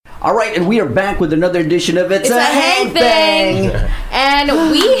All right, and we are back with another edition of It's a Hang Thang.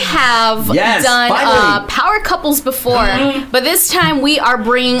 And we have done power couples before, but this time we are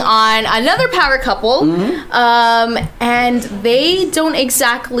bringing on another power couple, and they don't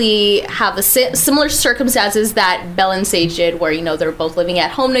exactly have the similar circumstances that Belle and Sage did, where, you know, they're both living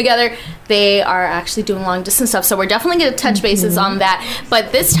at home together. They are actually doing long distance stuff, so we're definitely going to touch bases on that.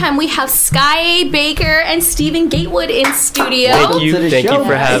 But this time we have Skye Baker and Stephen Gatewood in studio. Thank you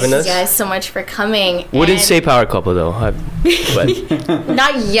for having us. Thank you guys so much for coming. Wouldn't say power couple though, but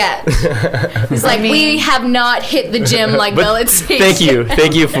not yet. It's like we have not hit the gym like Belle and Sage.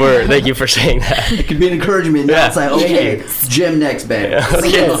 Thank you for saying that. It could be an encouragement. Now it's like, okay, gym next, babe. Yeah.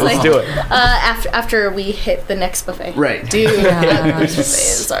 Okay, let's do it. After we hit the next buffet, right? Dude,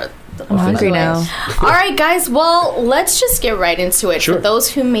 buffets are. I'm hungry now. All right, guys. Well, let's just get right into it. Sure. For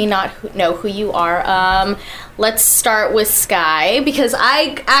those who may not know who you are, let's start with Skye, because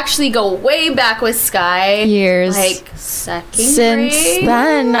I actually go way back with Skye. Years. Like second Since grade.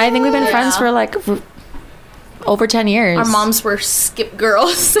 then. I think we've been friends for like over 10 years. Our moms were skip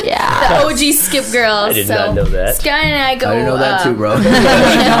girls. Yeah. The OG skip girls. I did not know that. Skye and I go... I didn't know that too, bro.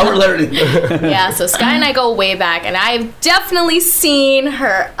 Now we're learning. Yeah, so Skye and I go way back, and I've definitely seen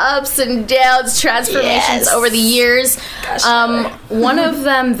her ups and downs, transformations over the years. One of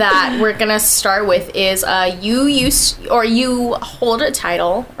them that we're going to start with is you hold a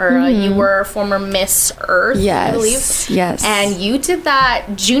title, or you were former Miss Earth, I believe. Yes. And you did that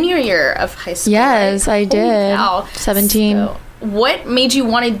junior year of high school. Yes, right? I did. Wow. 17. So, what made you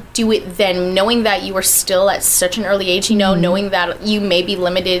want to do it then, knowing that you were still at such an early age, knowing that you may be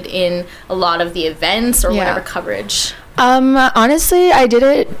limited in a lot of the events or whatever coverage? Honestly, I did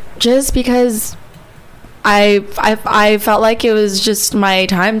it just because I felt like it was just my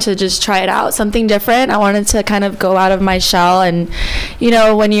time to just try it out, something different. I wanted to kind of go out of my shell, and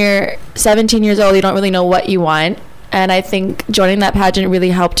when you're 17 years old, you don't really know what you want. And I think joining that pageant really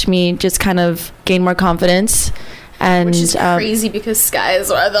helped me just kind of gain more confidence. And which is crazy, because Skye is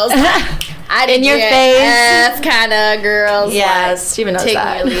one of those in your face kind of girls. Yes, Steven knows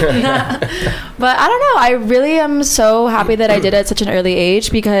that. Me But I don't know. I really am so happy that I did it at such an early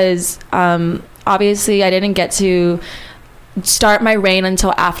age, because obviously I didn't get to start my reign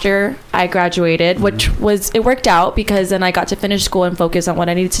until after I graduated, which it worked out, because then I got to finish school and focus on what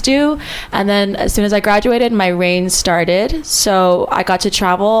I needed to do. And then as soon as I graduated, my reign started. So I got to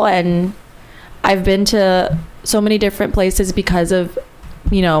travel, and I've been to so many different places because of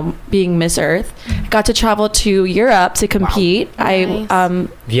being Miss Earth. I got to travel to Europe to compete. Wow. Nice.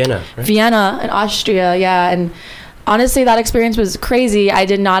 Vienna, right? Vienna in Austria, yeah. And honestly, that experience was crazy. I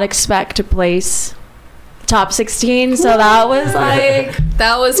did not expect to place top 16, so that was like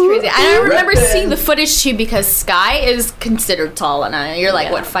that was crazy. And I remember seeing the footage too, because Skye is considered tall, and you're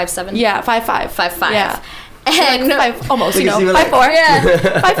like what, 5'7"? Yeah, 5'5". 5'5". Yeah. And like five, almost, 5'4". Yeah. 5'4"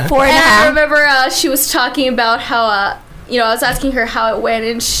 and a I half. remember she was talking about how I was asking her how it went,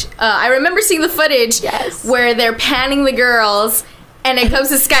 and I remember seeing the footage where they're panning the girls, and it comes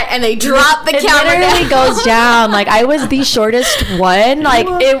to Skye, and they drop the camera. It literally goes down. Like, I was the shortest one. Like,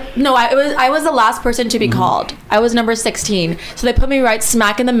 I was the last person to be called. I was number 16. So they put me right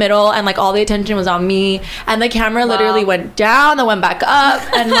smack in the middle, and like all the attention was on me. And the camera literally went down, then went back up.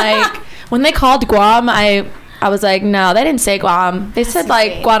 And like when they called Guam, I was like, no, they didn't say Guam. They said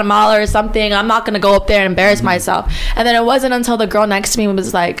like Guatemala or something. I'm not gonna go up there and embarrass myself. And then it wasn't until the girl next to me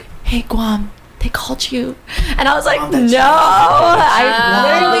was like, hey, Guam, they called you. And I was like, no. I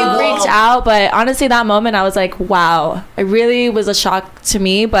literally freaked out. But honestly, that moment, I was like, wow. It really was a shock to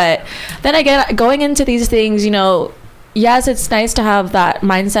me. But then again, going into these things, yes, it's nice to have that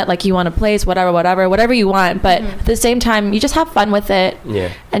mindset, like you want to place whatever you want, but at the same time, you just have fun with it. Yeah.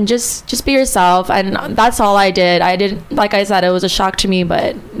 And just be yourself. And that's all I did. I didn't, like I said, it was a shock to me,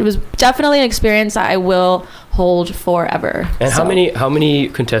 but it was definitely an experience that I will hold forever. And how many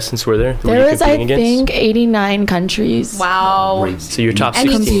contestants were there? There was, I think, 89 countries. Wow. So you're top and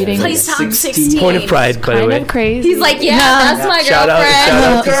 16. he plays top 16. Point of pride, by the way. Kind of crazy. He's like, that's my Shout girlfriend.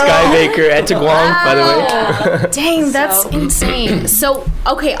 out to Skye Baker and to Guam, by the way. Dang, that's insane. So,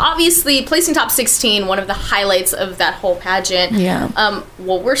 okay, obviously, placing top 16, one of the highlights of that whole pageant. Yeah.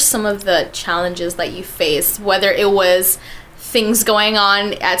 What were some of the challenges that you faced, whether it was things going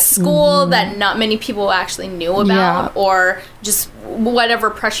on at school that not many people actually knew about, or just whatever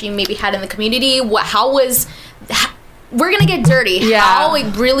pressure you maybe had in the community? We're gonna get dirty. How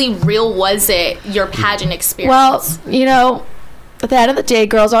really real was it, your pageant experience? Well, at the end of the day,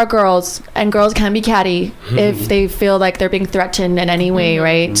 girls are girls, and girls can be catty if they feel like they're being threatened in any way,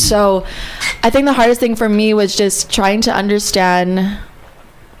 right? So I think the hardest thing for me was just trying to understand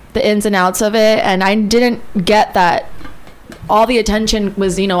the ins and outs of it, and I didn't get that all the attention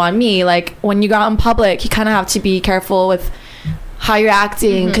was, you know, on me. Like when you go out in public, you kind of have to be careful with how you're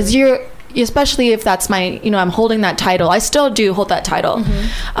acting, because you're, especially if that's my, you know, I'm holding that title. I still do hold that title.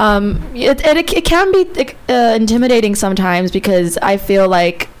 It can be intimidating sometimes, because I feel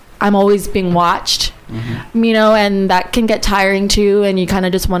like I'm always being watched, you know, and that can get tiring too, and you kind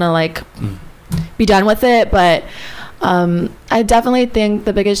of just want to like be done with it. But I definitely think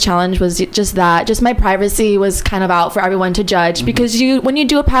the biggest challenge was just my privacy was kind of out for everyone to judge, because when you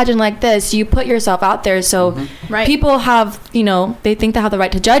do a pageant like this, you put yourself out there, so people have, you know, they think they have the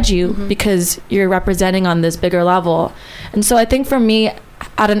right to judge you because you're representing on this bigger level. And so I think for me,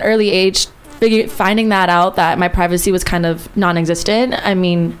 at an early age, finding that out, that my privacy was kind of non-existent. I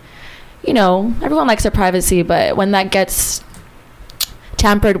mean, you know, everyone likes their privacy, but when that gets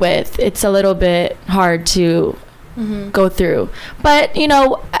tampered with, it's a little bit hard to go through. But, you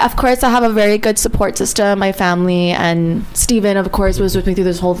know, of course I have a very good support system. My family and Steven, of course, was with me through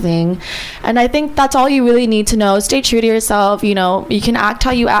this whole thing. And I think that's all you really need to know. Stay true to yourself. You know, you can act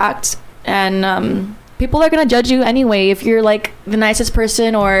how you act, and people are going to judge you anyway if you're like the nicest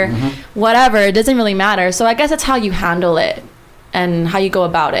person or whatever. It doesn't really matter. So I guess it's how you handle it and how you go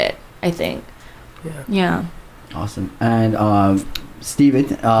about it, I think. Yeah. Awesome. And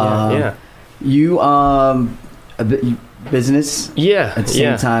Steven, you business at the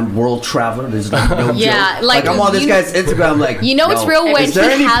same time, world traveler. There's like no joke. Like I'm on this guy's Instagram, like, you know, it's real when is there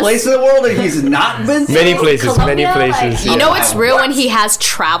any place in the world that he's not been to? Many places. Like, you know, it's real when he has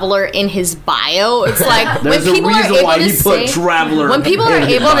traveler in his bio. It's like when people are able to say traveler. When people are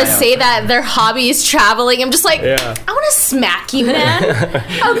able to say that their hobby is traveling, I'm just like, I want to smack you, man.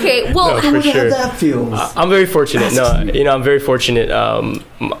 Okay, well, no, for sure. That feels. I'm very fortunate. I'm very fortunate.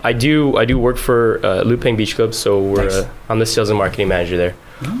 I do work for Lupeng Beach Club, so I'm the sales and marketing manager there.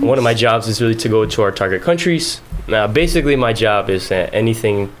 Nice. One of my jobs is really to go to our target countries. Basically, my job is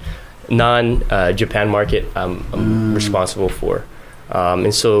anything non-Japan market I'm responsible for.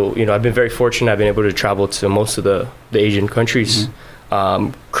 And so, you know, I've been very fortunate. I've been able to travel to most of the Asian countries.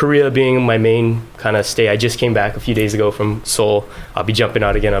 Korea being my main kind of stay. I just came back a few days ago from Seoul. I'll be jumping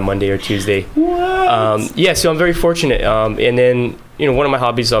out again on Monday or Tuesday. So I'm very fortunate. And then, you know, one of my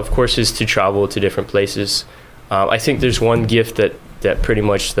hobbies, of course, is to travel to different places. I think there's one gift that pretty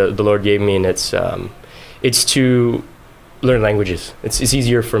much the Lord gave me, and it's to learn languages. It's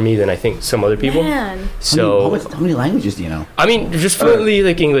easier for me than I think some other people. Man. So how many languages do you know? I mean, just fluently,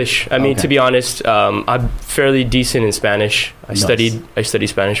 like English. I mean, to be honest, I'm fairly decent in Spanish. I studied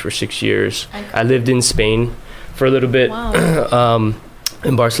Spanish for 6 years. I lived in Spain for a little bit,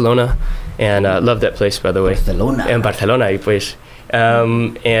 in Barcelona, and loved that place, by the way. Barcelona, pues. You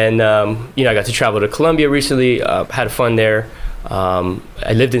know, I got to travel to Colombia recently, had fun there.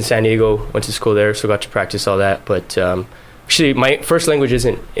 I lived in San Diego, went to school there, so got to practice all that. But actually, my first language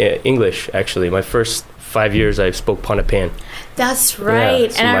isn't English, actually. My first 5 years, I spoke Pohnpeian. That's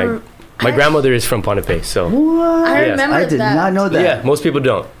right. Yeah, so my grandmother is from Pohnpei, so. What? I remember that. I did not know that. Yeah, most people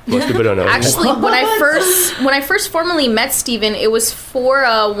don't. Most people don't know. Actually, when I first formally met Steven, it was for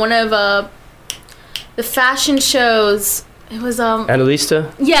one of the fashion shows. It was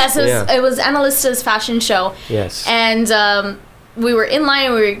Annalista? Yes, it was Annalista's fashion show. Yes. And we were in line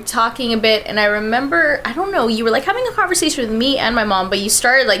and we were talking a bit, and I remember, I don't know, you were like having a conversation with me and my mom, but you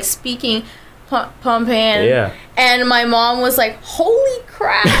started like speaking Pohnpeian. Yeah. And my mom was like, "Holy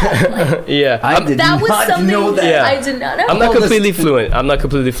crap!" Like, I did not know that. Yeah. I did not know. I'm not completely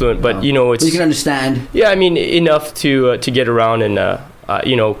fluent, but you know, it's. You can understand. Yeah, I mean, enough to get around and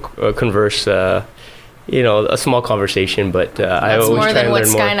converse. You know, a small conversation, but I always more try than to what learn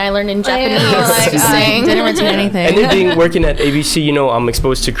Skye more. and I learned in Japanese. I didn't retain anything. And then working at ABC, you know, I'm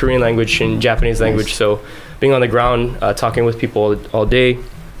exposed to Korean language and Japanese language. So being on the ground, talking with people all day,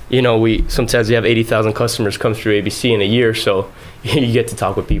 you know, we have 80,000 customers come through ABC in a year, so you get to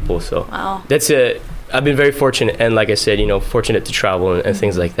talk with people. So that's it. I've been very fortunate, and like I said, you know, fortunate to travel and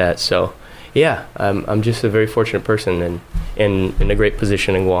things like that. So yeah, I'm just a very fortunate person and in a great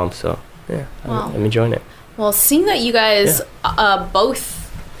position in Guam. So. Yeah, I'm enjoying it. Well, seeing that you guys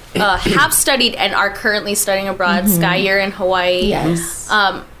both have studied and are currently studying abroad, Skye, you're in Hawaii. Yes.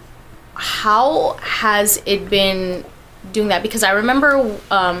 How has it been doing that? Because I remember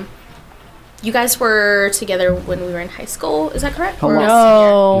you guys were together when we were in high school. Is that correct?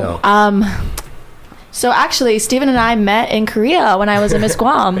 No. So actually, Steven and I met in Korea when I was in Miss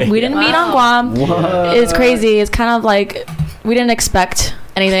Guam. We didn't meet on Guam. What? It's crazy. It's kind of like we didn't expect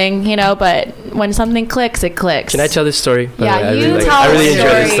anything, you know, but when something clicks, it clicks. Can I tell this story? Yeah, I really enjoy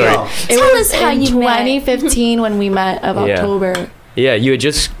this story. Tell us how you met. 2015 when we met of October. Yeah, you had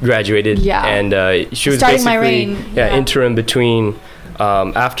just graduated. Yeah. And she was starting basically my reign. interim between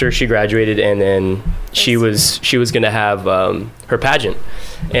after she graduated and then she was going to have her pageant.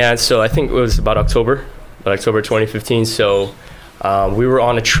 And so I think it was about October 2015. So we were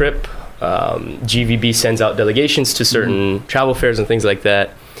on a trip. GVB sends out delegations to certain travel fairs and things like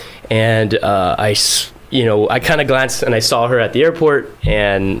that. And I kind of glanced and I saw her at the airport,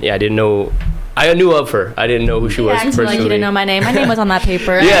 and I didn't know. I knew of her. I didn't know who she was personally. Like you didn't know my name. My name was on that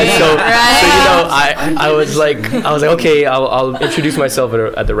paper. Yeah, so I was like, okay, I'll introduce myself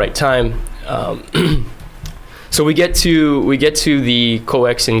at the right time. So we get to the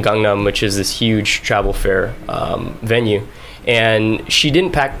COEX in Gangnam, which is this huge travel fair venue. And she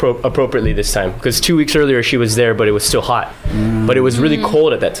didn't pack appropriately this time, because 2 weeks earlier she was there, but it was still hot. But it was really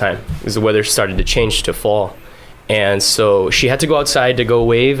cold at that time, because the weather started to change to fall. And so she had to go outside to go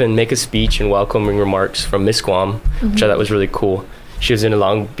wave and make a speech and welcoming remarks from Miss Guam, which I thought was really cool. She was in a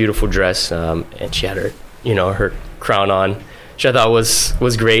long, beautiful dress, and she had her, her crown on, which I thought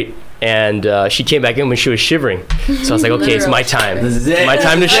was great. And she came back in when she was shivering. So I was like, okay, it's my time. This is it. My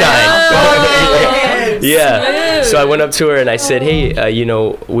time to shine. Yeah. So I went up to her and I said, hey,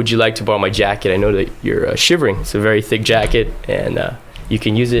 would you like to borrow my jacket? I know that you're shivering. It's a very thick jacket, and you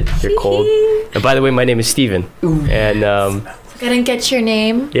can use it. You're cold. And by the way, my name is Steven. And I didn't get your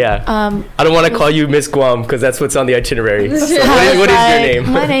name. Yeah. I don't want to call you Miss Guam because that's what's on the itinerary. So what is your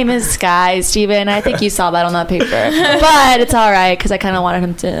name? My name is Skye, Steven. I think you saw that on that paper. But it's all right because I kind of wanted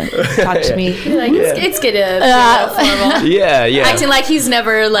him to talk to me. It's good to formal. Yeah. Acting like he's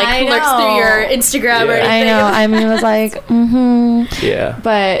never looked through your Instagram or anything. I know. I mean, it was like, Yeah.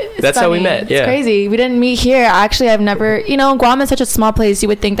 But that's funny. how we met. Yeah. It's crazy. We didn't meet here. Actually, I've never, Guam is such a small place. You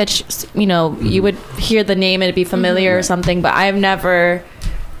would think that, you would hear the name and it'd be familiar or something. But I've never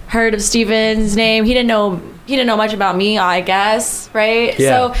heard of Steven's name. He didn't know much about me, I guess, right?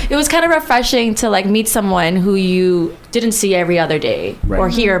 Yeah. So it was kind of refreshing to meet someone who you didn't see every other day or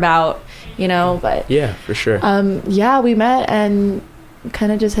hear about, but yeah, for sure. We met and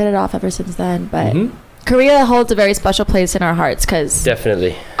kind of just hit it off ever since then. But Korea holds a very special place in our hearts because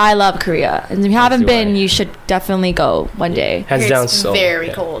definitely I love Korea, and if you haven't been, you should definitely go one day. Hands down, Seoul. Very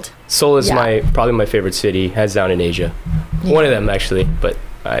cold. Seoul is probably my favorite city, hands down, in Asia. One of them actually, but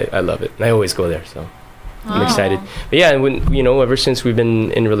I love it, and I always go there, so I'm excited. But yeah, when ever since we've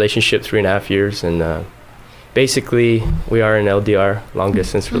been in a relationship 3.5 years, and basically we are an LDR, long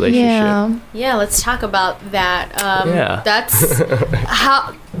distance relationship. Yeah, let's talk about that. That's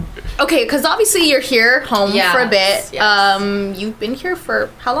how. Okay, because obviously you're here home for a bit. Yes. You've been here for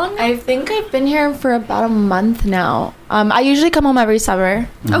how long now? I think I've been here for about a month now. I usually come home every summer.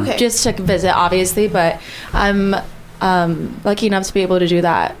 Okay. Just to visit, obviously, but I'm lucky enough to be able to do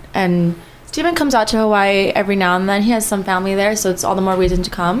that. And Steven comes out to Hawaii every now and then. He has some family there, so it's all the more reason to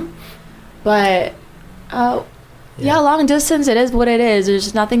come. But long distance, it is what it is.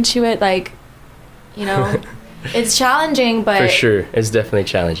 There's nothing to it, it's challenging, but for sure, it's definitely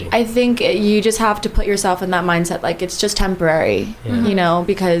challenging. I think you just have to put yourself in that mindset, it's just temporary,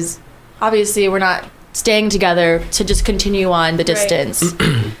 because obviously we're not staying together to just continue on the distance.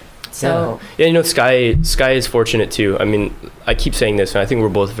 So Skye is fortunate too. I mean, I keep saying this, and I think we're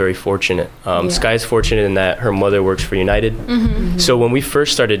both very fortunate. Skye is fortunate in that her mother works for United. So when we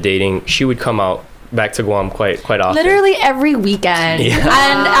first started dating, she would come out back to Guam quite often. Literally every weekend. Yeah.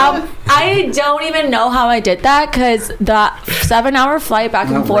 And I don't even know how I did that because the 7-hour flight back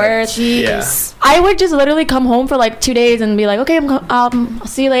and forth. Yeah. I would just literally come home for 2 days and be like, okay, I'll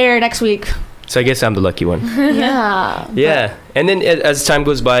see you later next week. So I guess I'm the lucky one. Yeah. And then as time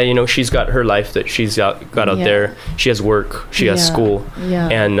goes by, she's got her life that she's got out there. She has work. She has school. Yeah.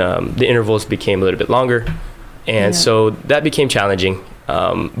 And the intervals became a little bit longer. And so that became challenging.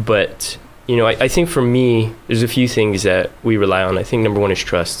 But I think for me, there's a few things that we rely on. I think number one is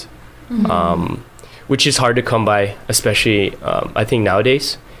trust, which is hard to come by, especially I think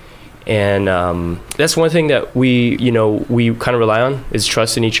nowadays. And that's one thing that we kind of rely on is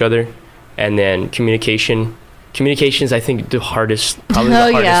trust in each other, and then communication. Communication is, I think, the hardest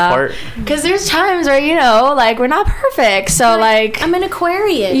part. Because there's times where, we're not perfect. So, I'm an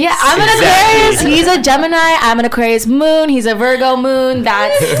Aquarius. Yeah, I'm an Aquarius. He's a Gemini. I'm an Aquarius moon. He's a Virgo moon.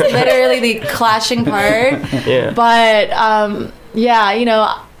 That's literally the clashing part. Yeah. But,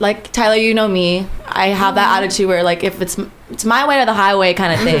 Tyler, you know me. I have that attitude where, if it's my way or the highway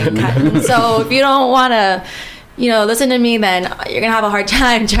kind of thing. So, if you don't want to listen to me, then you're gonna have a hard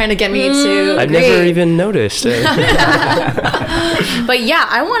time trying to get me to I've never even noticed. But yeah,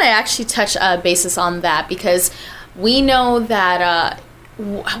 I want to actually touch basis on that, because we know that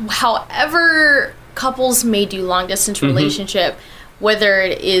however couples may do long distance relationship, whether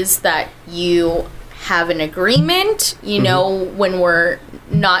it is that you have an agreement, you know, when we're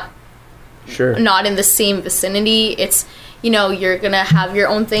not in the same vicinity, it's, you know, you're gonna have your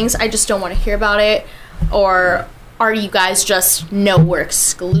own things, I just don't want to hear about it, or are you guys just, no, we're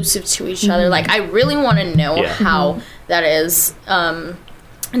exclusive to each other? Like, I really want to know how that is,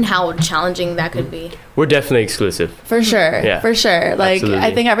 and how challenging that could be. We're definitely exclusive. For sure. Yeah. For sure. Like, Absolutely.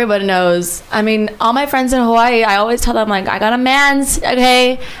 I think everybody knows. I mean, all my friends in Hawaii, I always tell them, like, I got a man's,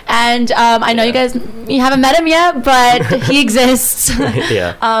 okay? And I know you guys, you haven't met him yet, but he exists.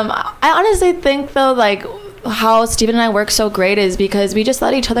 I honestly think, though, like, how Steven and I work so great is because we just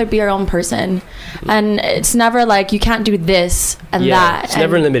let each other be our own person. And it's never like, you can't do this and that. It's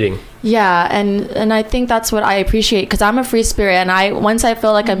never limiting. Yeah, and I think that's what I appreciate, because I'm a free spirit, and once I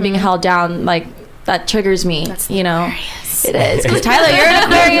feel like I'm being held down, like, that triggers me. That's Aquarius. It is, because Tyler, you're an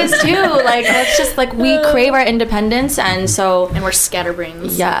Aquarius too. Like, that's just like, we crave our independence, and we're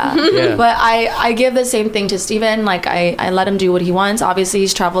scatterbrains. Yeah. But I give the same thing to Steven. Like, I let him do what he wants. Obviously,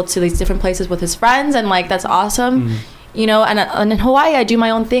 he's traveled to these different places with his friends, and like, that's awesome. You know, and in Hawaii, I do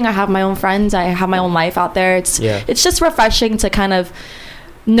my own thing. I have my own friends. I have my own life out there. It's just refreshing to kind of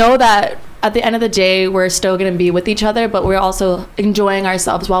know that at the end of the day, we're still going to be with each other, but we're also enjoying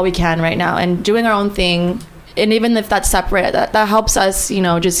ourselves while we can right now and doing our own thing. And even if that's separate, that helps us, you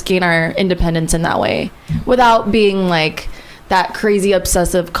know, just gain our independence in that way without being like that crazy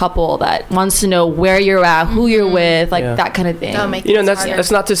obsessive couple that wants to know where you're at, who you're with, like that kind of thing. You know,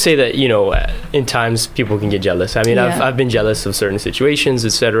 that's not to say that, you know, in times people can get jealous. I mean, I've been jealous of certain situations,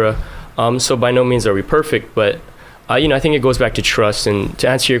 etc. So by no means are we perfect, but you know, I think it goes back to trust. And to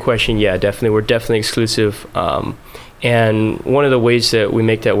answer your question, we're definitely exclusive. And one of the ways that we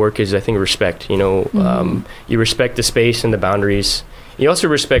make that work is, I think, respect. You know, you respect the space and the boundaries. You also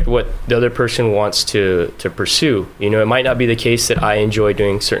respect what the other person wants to pursue. You know, it might not be the case that I enjoy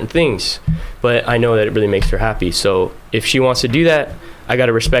doing certain things, but I know that it really makes her happy. So if she wants to do that, I got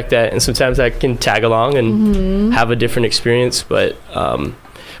to respect that. And sometimes I can tag along and have a different experience, but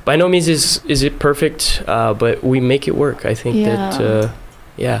by no means is it perfect, but we make it work. I think that,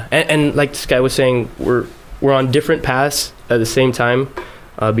 and like Skye was saying, we're on different paths at the same time,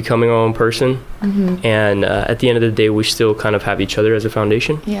 becoming our own person. And at the end of the day, we still kind of have each other as a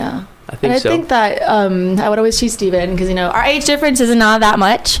foundation. Yeah. I think I think that I would always choose Steven because, you know, our age difference is not that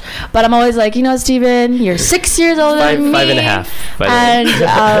much, but I'm always like, you know, Steven, you're 6 years older than me. 5.5.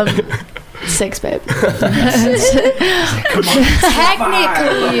 And 6, babe. Come on,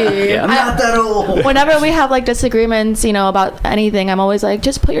 technically, I'm not that old. Whenever we have like disagreements, you know, about anything, I'm always like,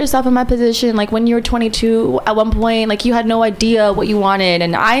 just put yourself in my position. Like, when you were 22, at one point, like, you had no idea what you wanted,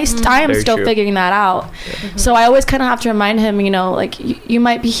 and I am still figuring that out. So I always kind of have to remind him, you know, like, you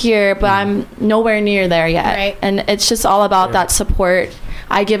might be here, but I'm nowhere near there yet. Right. And it's just all about that support.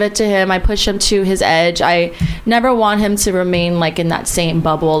 I give it to him. I push him to his edge. I never want him to remain like in that same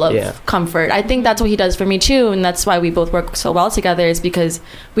bubble of comfort. I think that's what he does for me too, and that's why we both work so well together, is because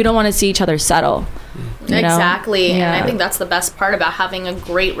we don't want to see each other settle. Exactly. And I think that's the best part about having a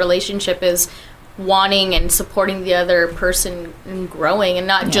great relationship, is wanting and supporting the other person and growing, and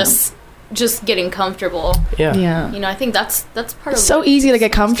not just getting comfortable. You know, I think that's part of it's so easy to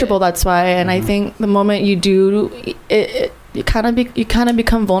get comfortable. That's why. And I think the moment you do it, you kind of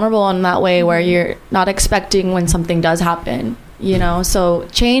become vulnerable in that way, where you're not expecting when something does happen, you know. So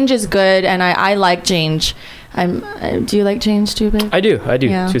change is good, and I like change. Do you like change too, babe? I do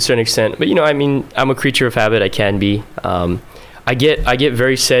to a certain extent, but you know, I mean, I'm a creature of habit. I can be. I get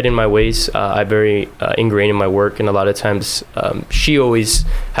very set in my ways. I'm very ingrained in my work, and a lot of times she always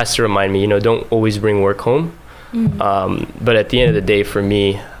has to remind me, you know, don't always bring work home. But at the end of the day, for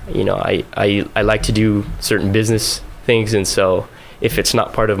me, you know, I like to do certain business things, and so if it's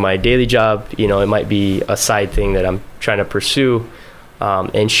not part of my daily job, you know, it might be a side thing that I'm trying to pursue,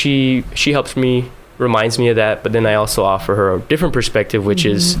 and she helps me, reminds me of that. But then I also offer her a different perspective, which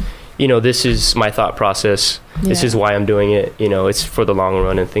is, you know, this is my thought process, this is why I'm doing it, you know, it's for the long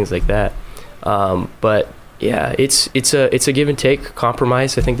run and things like that. But yeah, it's a give and take,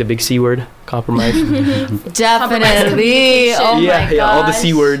 compromise. I think the big C word, compromise. Definitely. Oh my gosh. All the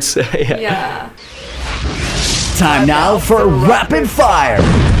C words. Time now for Rapid Fire.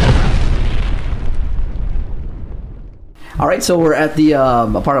 All right, so we're at the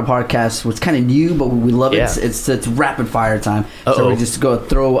part of the podcast what's kind of new, but we love it. It's rapid fire time. So we just go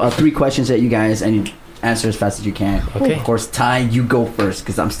throw 3 questions at you guys, and you answer as fast as you can. Okay. Of course, Ty, you go first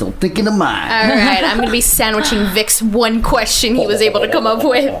because I'm still thinking of mine. All right, I'm going to be sandwiching Vic's one question he was able to come up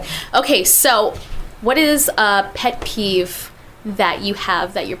with. Okay, so what is a pet peeve that you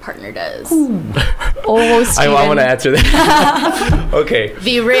have that your partner does? Oh, I want to answer that. Okay.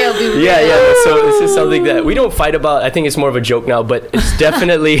 Be real. Yeah. So this is something that we don't fight about. I think it's more of a joke now, but it's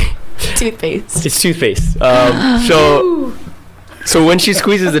definitely toothpaste. It's toothpaste. So when she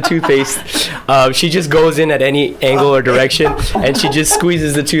squeezes the toothpaste, she just goes in at any angle or direction, and she just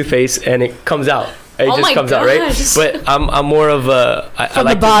squeezes the toothpaste, and it comes out. It just comes out, right? But I'm more of a I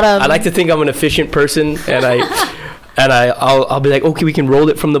like to think I'm an efficient person, and I'll be like, okay, we can roll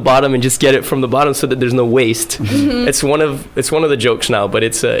it from the bottom and just get it from the bottom so that there's no waste. Mm-hmm. It's one of the jokes now, but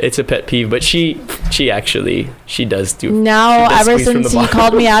it's a pet peeve. But she does do. Now, ever since he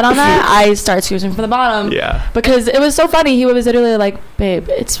called me out on that, I start squeezing from the bottom. Yeah. Because it was so funny. He was literally like, "Babe,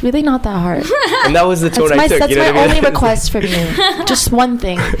 it's really not that hard." And that was the tone I took. That's my only request from you. Just one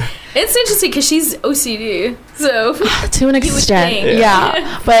thing. It's interesting because she's OCD, so to an extent,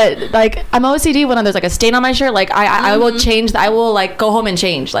 yeah. But like, I'm OCD when there's like a stain on my shirt. Like, I will change. I will like go home and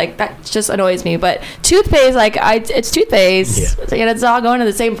change. Like that just annoys me. But toothpaste, like it's toothpaste, and it's all going to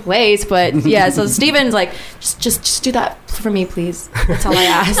the same place. But yeah, so Steven's like, just do that for me, please. That's all I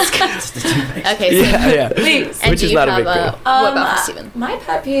ask. Okay, so please. And which is not a big deal. What about Steven? My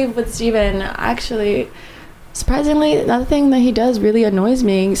pet peeve with Steven, actually, surprisingly, another thing that he does really annoys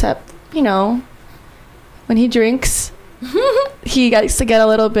me, except, when he drinks, he likes to get a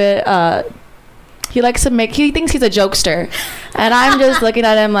little bit, he thinks he's a jokester. And I'm just looking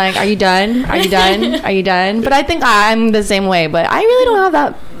at him like, are you done? Are you done? Are you done? But I think I'm the same way. But I really don't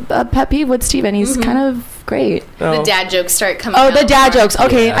have that pet peeve with Steven. He's kind of great. The dad jokes start coming out. Oh, the dad jokes.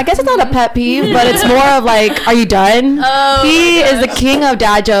 Okay, yeah. I guess it's not a pet peeve, but it's more of like, are you done? He is the king of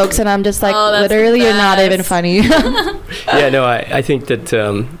dad jokes, and I'm just like, literally, you're not even funny. Yeah, no, I think that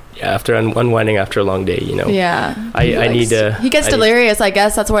after unwinding after a long day, Yeah. I need to. He gets delirious. I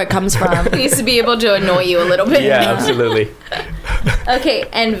guess that's where it comes from. He needs to be able to annoy you a little bit. Yeah, absolutely. Okay,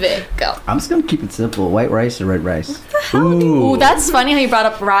 and Vic, go. I'm just gonna keep it simple: white rice or red rice. Ooh, that's funny how you brought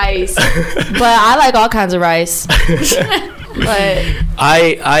up rice. But I like all kinds of rice. But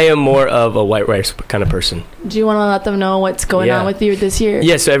I am more of a white rice kind of person. Do you want to let them know what's going on with you this year?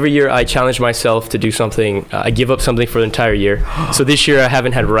 Yeah, so every year I challenge myself to do something. I give up something for the entire year. So this year I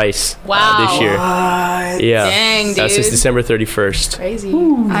haven't had rice. Wow. This year. What? Yeah. Dang, dude. Since December 31st. Crazy.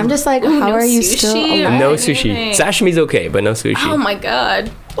 Ooh. I'm just like, how no are you sushi still alive? No sushi. Sashimi's okay, but no sushi. Oh my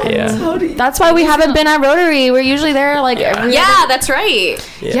god. Yeah. That's why we haven't been at Rotary. We're usually there like every Yeah, that's right.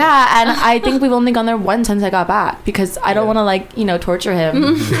 Yeah, and I think we've only gone there once since I got back because I don't want to torture him.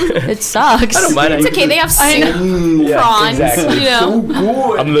 It sucks. I don't mind. It's okay. They have soup, prawns. Exactly. So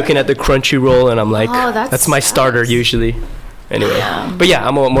good. I'm looking at the crunchy roll and I'm like, that's my starter usually. Anyway, but yeah,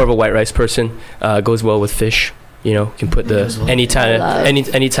 I'm more of a white rice person. Goes well with fish. Can put any type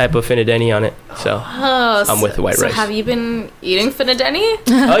of finadeni on it. So I'm with the white rice. Have you been eating finadeni?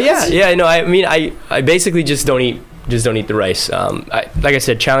 Oh yeah. No, I mean I basically just don't eat the rice. Like I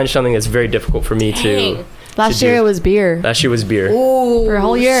said, challenge something that's very difficult for me to. Last year it was beer. Last year was beer. Ooh, for a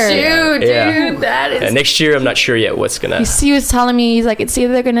whole year. Dude, that is. And next year I'm not sure yet what's gonna. He was telling me, he's like, it's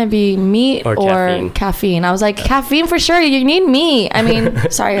either gonna be meat or caffeine. I was like, caffeine for sure. You need meat. I mean,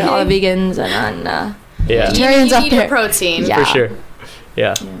 sorry, all the vegans and vegetarians you need your protein. For sure.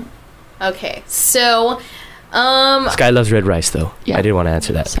 Yeah. Okay, so. Skye loves red rice though. Yeah. I didn't want to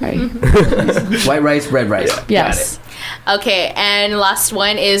answer that. Sorry. White rice, red rice. Yeah. Yes. Okay, and last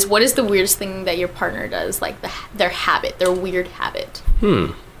one is, what is the weirdest thing that your partner does? Like their habit, their weird habit.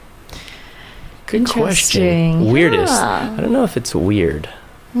 Good question. Weirdest. I don't know if it's weird.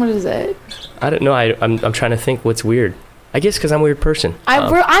 What is it? I don't know. I'm trying to think what's weird. I guess because I'm a weird person.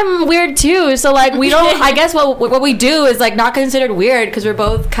 I'm weird too. So like we don't. I guess what we do is like not considered weird because we're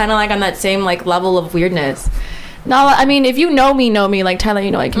both kind of like on that same like level of weirdness. No, I mean if you know me, like Tyler,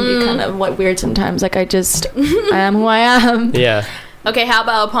 I can be kind of weird sometimes. Like I am who I am. Yeah. Okay, how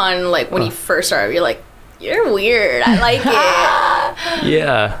about upon like when you first started, you're like, you're weird. I like it.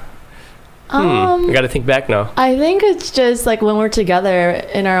 Yeah. I got to think back now. I think it's just like when we're together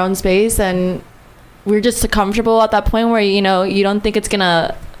in our own space and we're just so comfortable at that point where you don't think it's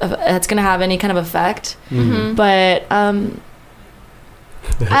gonna have any kind of effect. But I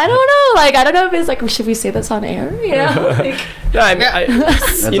don't know. Like I don't know if it's like should we say this on air? No, I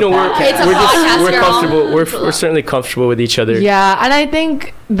mean, we're comfortable. We're certainly comfortable with each other. Yeah, and I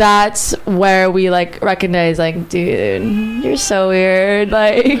think that's where we like recognize like, dude, you're so weird.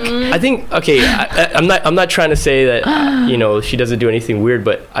 Like I think I'm not trying to say that she doesn't do anything weird,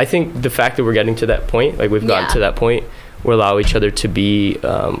 but I think the fact that we're getting to that point, like we've gotten to that point, we allow each other to be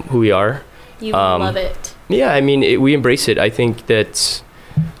who we are. You love it. Yeah, I mean we embrace it. I think that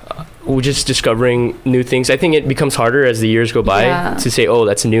we're just discovering new things. I think it becomes harder as the years go by to say, oh,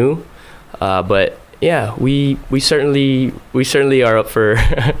 that's new. But yeah, we certainly are up for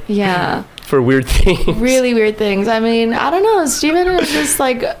for weird things. Really weird things. I mean, I don't know. Steven is just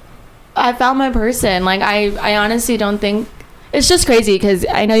like, I found my person. Like, I honestly don't think. It's just crazy because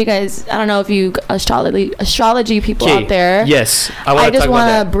I know you guys, I don't know if you astrology people out there. Yes. I just want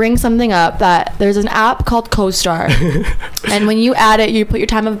to bring something up that there's an app called CoStar. And when you add it, you put your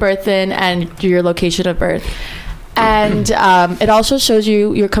time of birth in and your location of birth. And it also shows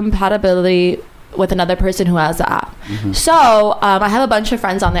you your compatibility with another person who has the app. So I have a bunch of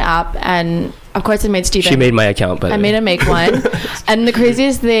friends on the app, and of course I made Steven. She made my account, but I made him make one. And the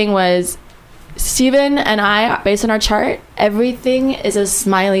craziest thing was, Steven and I, based on our chart, everything is a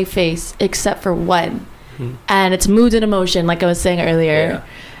smiley face except for one. And it's moods and emotion, like I was saying earlier.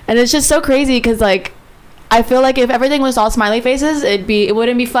 And it's just so crazy because, like, I feel like if everything was all smiley faces, it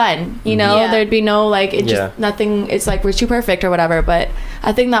wouldn't be fun, you know? There'd be no, like, just nothing. It's like we're too perfect or whatever. But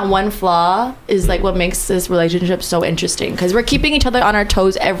I think that one flaw is like what makes this relationship so interesting, because we're keeping each other on our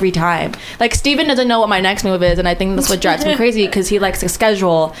toes every time. Like, Steven doesn't know what my next move is, and I think that's what drives me crazy, because he likes to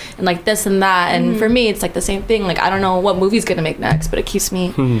schedule and like this and that. And for me, it's like the same thing. Like, I don't know what movie's gonna make next, but it keeps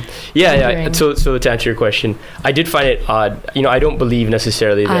me yeah. So to answer your question, I did find it odd. You know, I don't believe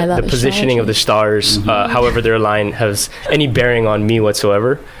necessarily that the positioning of the stars, however they're aligned, has any bearing on me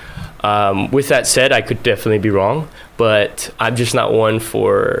whatsoever. With that said, I could definitely be wrong, but I'm just not one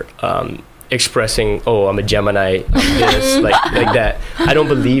for expressing, oh, I'm a Gemini, I'm this, like that. I don't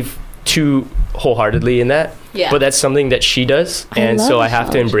believe too wholeheartedly in that, but that's something that she does, and so I have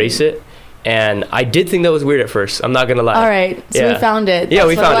to embrace it. And I did think that was weird at first. I'm not gonna lie. All right, so we found it. Yeah,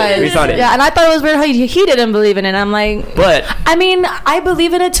 we found it. Yeah, and I thought it was weird how he didn't believe in it. I'm like, but I mean, I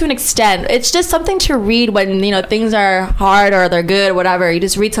believe in it to an extent. It's just something to read when, you know, things are hard or they're good or whatever. You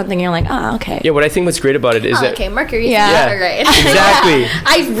just read something and you're like, oh, okay. Yeah, what I think what's great about it is that Mercury is retrograde. Exactly.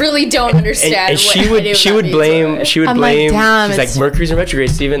 I really don't understand. And she would blame. She's like, Mercury's in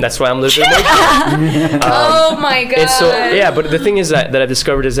retrograde, Steven. That's why I'm living. Oh my god. And so but the thing is that I've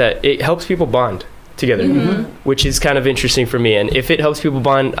discovered is that it helps people bond together, which is kind of interesting for me. And if it helps people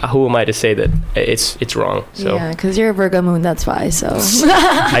bond, who am I to say that it's wrong? So yeah, because you're a Virgo moon, that's why. So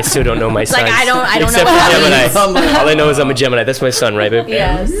I still don't know my sign. Like, I don't know. Gemini. All I know is I'm a Gemini. That's my sun, right, babe?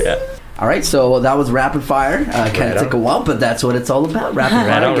 Yes. Yeah. All right, so that was rapid fire. Kind of took a while, but that's what it's all about. Rapid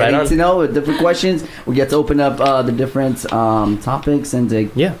fire, getting to know different questions. We get to open up the different topics and to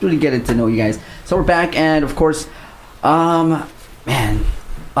really get to know you guys. So we're back, and of course,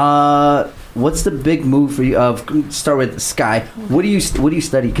 what's the big move for you? Start with Skye. What do you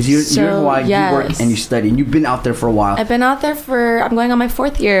study? Because you're in Hawaii, you work and you study, and you've been out there for a while. I've been out there I'm going on my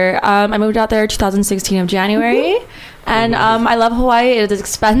 4th year. I moved out there 2016 of January. And I love Hawaii. It is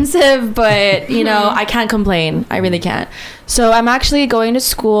expensive, but, you know, I can't complain. I really can't. So I'm actually going to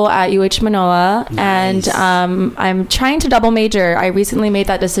school at UH Manoa, and I'm trying to double major. I recently made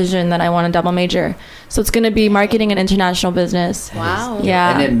that decision that I want to double major. So it's going to be marketing and international business. Wow.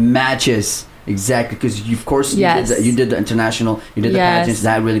 Yeah. And it matches. Exactly, because of course you did the international, you did the pageants,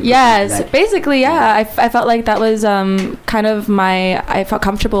 that really basically, I felt like that was kind of I felt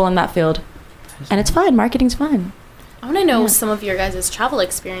comfortable in that field. And it's fun. Marketing's fun. I want to know some of your guys' travel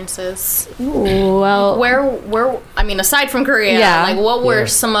experiences. Ooh, well, where I mean, aside from Korea, like what were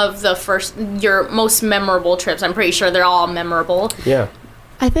some of your most memorable trips? I'm pretty sure they're all memorable. Yeah.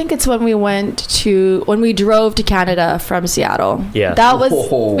 I think it's when we drove to Canada from Seattle. Yeah. That was,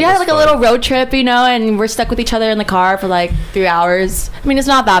 we had like a little road trip, you know, and we're stuck with each other in the car for like 3 hours. I mean, it's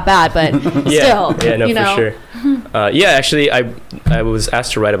not that bad, but still. Yeah, no, you know? for sure. Actually, I was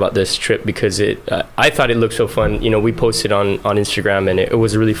asked to write about this trip because I thought it looked so fun. You know, we posted on Instagram, and it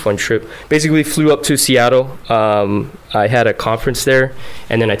was a really fun trip. Basically, flew up to Seattle. I had a conference there,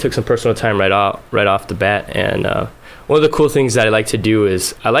 and then I took some personal time right off the bat. And one of the cool things that I like to do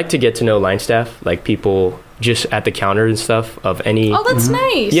is I like to get to know line staff, like people just at the counter and stuff of any. Oh, that's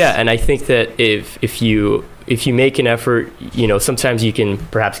nice. Yeah, and I think that if you make an effort, you know, sometimes you can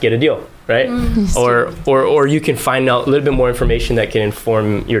perhaps get a deal, right? Or you can find out a little bit more information that can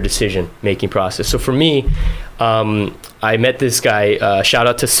inform your decision making process. So for me, I met this guy. Shout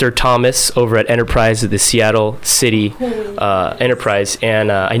out to Sir Thomas over at Enterprise at the Seattle City Enterprise, and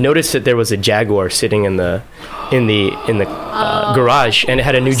I noticed that there was a Jaguar sitting in the garage, and it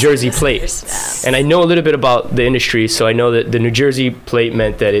had a New Jersey plate. And I know a little bit about the industry, so I know that the New Jersey plate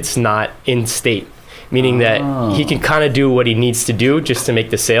meant that it's not in state, meaning that he can kind of do what he needs to do just to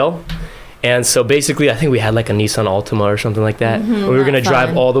make the sale. And so basically, I think we had like a Nissan Altima or something like that. We were going to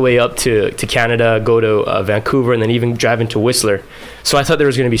drive all the way up to Canada, go to Vancouver, and then even drive into Whistler. So I thought there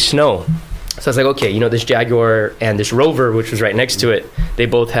was going to be snow. So I was like, okay, this Jaguar and this Rover, which was right next to it, they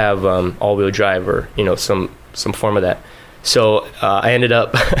both have all-wheel drive or, some form of that. So I ended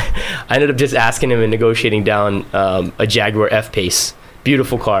up just asking him and negotiating down a Jaguar F-Pace.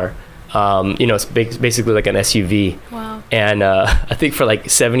 Beautiful car. It's basically like an SUV. Wow. And I think for like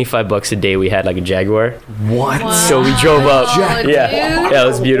 $75 a day, we had like a Jaguar. What? Wow. So we drove up. Yeah, it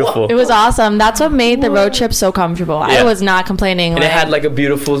was beautiful. It was awesome. That's what made the road trip so comfortable. Yeah. I was not complaining. And it had like a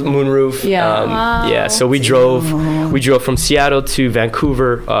beautiful moonroof. Yeah. Wow. Yeah. So we drove from Seattle to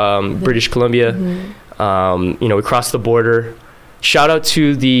Vancouver, British Columbia. We crossed the border. Shout out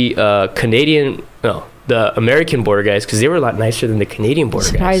to the the American border guys, because they were a lot nicer than the Canadian border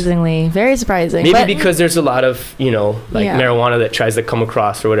guys. Surprisingly. Very surprising. Maybe because there's a lot of, marijuana that tries to come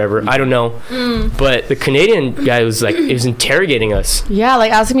across or whatever. I don't know. But the Canadian guy was like, he was interrogating us. Yeah,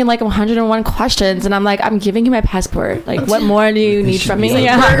 like asking me like 101 questions. And I'm like, I'm giving you my passport. Like, what more do you need from me?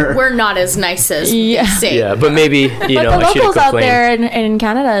 Yeah. We're not as nice as they say. Yeah, but maybe, but the locals out there in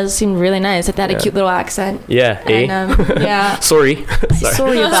Canada seem really nice. Like, they had a cute little accent. Yeah, and, yeah. Sorry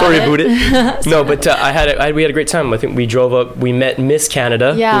about it. No, but we had a great time. I think we drove up. We met Miss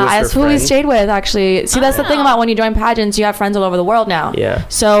Canada. Yeah, that's who we stayed with, actually. See, that's the thing about when you join pageants, you have friends all over the world now. Yeah.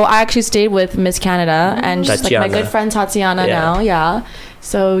 So I actually stayed with Miss Canada, and she's like my good friend Tatiana now. Yeah.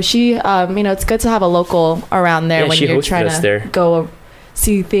 So she, it's good to have a local around there when you're trying to go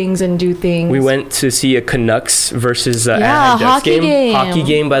see things and do things. We went to see a Canucks versus Anaheim Ducks game. Hockey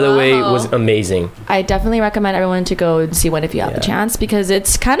game, by the way, was amazing. I definitely recommend everyone to go and see one if you have the chance, because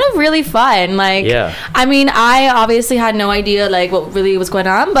it's kind of really fun. Like, I mean, I obviously had no idea like what really was going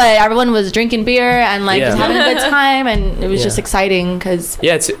on, but everyone was drinking beer and like just having a good time, and it was just exciting because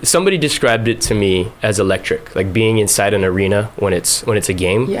somebody described it to me as electric, like being inside an arena when it's a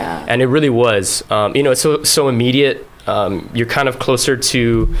game. Yeah, and it really was. It's so immediate. You're kind of closer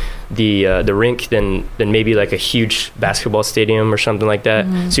to the rink than maybe like a huge basketball stadium or something like that.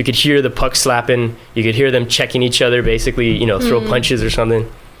 So you could hear the puck slapping. You could hear them checking each other, basically, throw punches or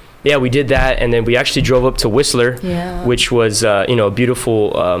something. Yeah, we did that, and then we actually drove up to Whistler, which was a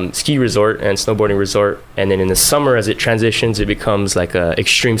beautiful ski resort and snowboarding resort. And then in the summer, as it transitions, it becomes like a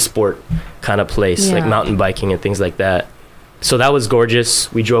extreme sport kind of place, like mountain biking and things like that. So that was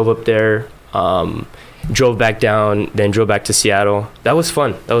gorgeous. We drove up there. Drove back down, then drove back to Seattle. That was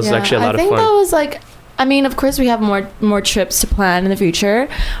fun. That was actually a lot of fun. I think that was like, I mean, of course we have more trips to plan in the future,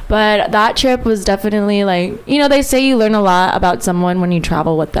 but that trip was definitely like, they say you learn a lot about someone when you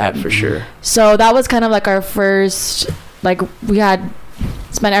travel with them. Yeah, for sure. So that was kind of like our first, like, we had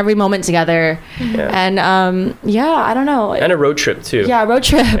spent every moment together. And I don't know. And a road trip too. Yeah, road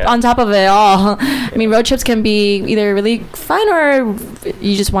trip on top of it all. I mean, road trips can be either really fun or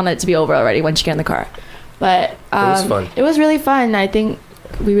you just want it to be over already once you get in the car. But it was fun. It was really fun. I think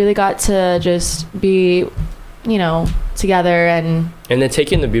we really got to just be, together and then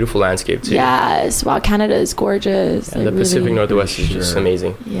take in the beautiful landscape too. Yes, wow, Canada is gorgeous. Yeah, the Pacific Northwest is just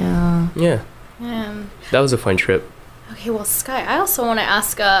amazing. Yeah. That was a fun trip. Okay, well, Skye, I also want to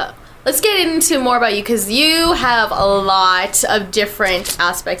ask, let's get into more about you, because you have a lot of different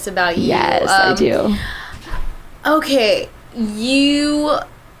aspects about you. Yes, I do. Okay,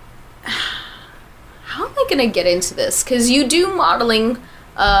 how am I going to get into this? Because you do modeling,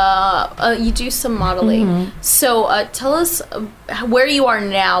 you do some modeling. So tell us where you are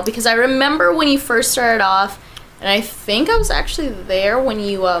now, because I remember when you first started off, and I think I was actually there when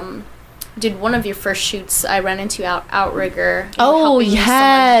you did one of your first shoots. I ran into Outrigger. Oh,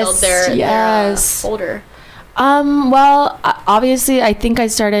 yes. Their folder. Well, obviously, I think I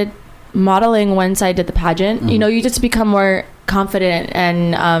started modeling once I did the pageant. You just become more confident,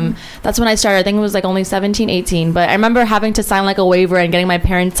 and that's when I started. I think it was like only 17, 18, but I remember having to sign like a waiver and getting my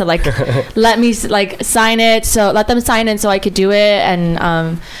parents to like let me like sign it, so let them sign it so I could do it. And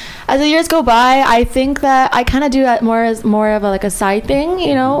as the years go by, I think that I kind of do that more as more of a side thing.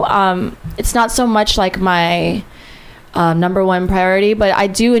 It's not so much like my number one priority, but I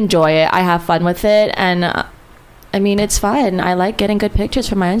do enjoy it. I have fun with it, and I mean, it's fun. I like getting good pictures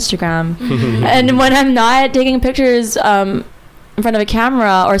from my Instagram. And when I'm not taking pictures in front of a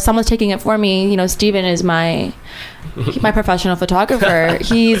camera or someone's taking it for me, Steven is my professional photographer.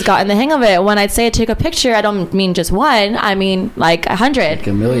 He's gotten the hang of it. When I'd say take a picture, I don't mean just one. I mean like 100. Like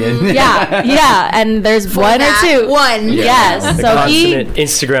a million. Yeah. And there's one or two. One. Yes. The constant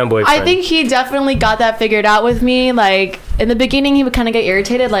Instagram boyfriend. I think he definitely got that figured out with me. Like in the beginning, he would kind of get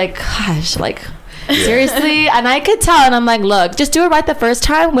irritated. Like, gosh, like Seriously. And I could tell, and I'm like, look, just do it right the first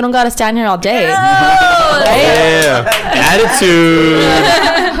time. We don't gotta stand here all day. Attitude.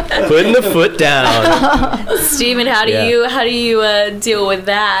 Putting the foot down. Steven, how do you deal with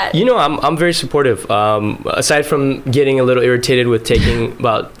that? I'm very supportive. Aside from getting a little irritated with taking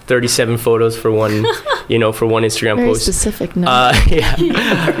about 37 photos for one, for one Instagram very post. Specific, no. I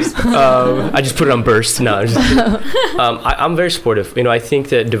just put it on burst. No, I'm very supportive. I think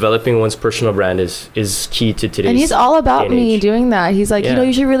that developing one's personal brand is key to today's. And he's all about me doing that. He's like,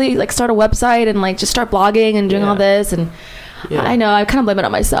 you should really like start a website and like just start blogging and doing all this. And I know I kind of blame it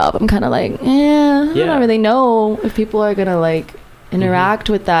on myself. I'm kind of like, I don't really know if people are gonna like interact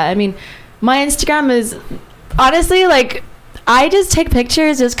with that. I mean, my Instagram is honestly like, I just take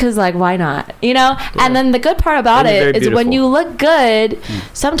pictures just because, like, why not? And then the good part about it is when you look good,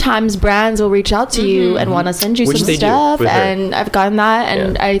 sometimes brands will reach out to you and want to send you some stuff. And I've gotten that.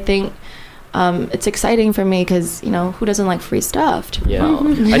 And I think it's exciting for me because, who doesn't like free stuff to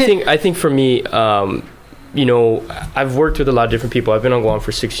promote? I think for me, I've worked with a lot of different people. I've been on Guam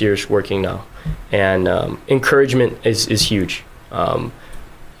for 6 years working now. And encouragement is huge.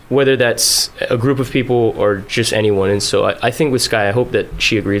 Whether that's a group of people or just anyone. And so I think with Skye, I hope that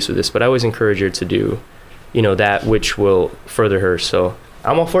she agrees with this, but I always encourage her to do, that which will further her. So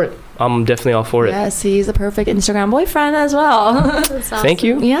I'm all for it. I'm definitely all for it. Yes, he's a perfect Instagram boyfriend as well. Awesome. Thank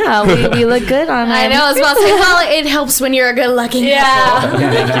you. Yeah, we look good on him. I know, I was about to say, well, it helps when you're a good-looking couple.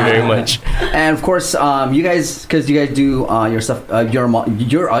 Thank you very much. And of course, you guys do your stuff. You're a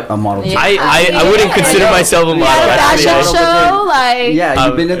model. Yeah. I wouldn't consider myself a model. Fashion show,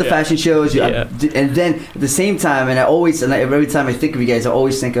 you've been in the fashion shows. And then at the same time, and every time I think of you guys, I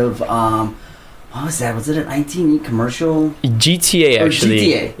always think of. What was that? Was it an 19 commercial? GTA, actually.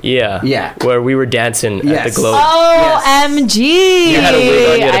 GTA. Yeah. Where we were dancing at the Globe. OMG. You had a wig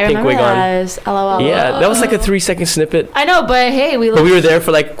on. You had a pink wig on. LOL. Yeah, that was like a 3-second snippet. I know, but hey, we were there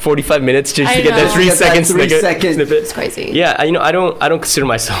for like 45 minutes just to get that 3-second snippet. It's crazy. Yeah, I don't consider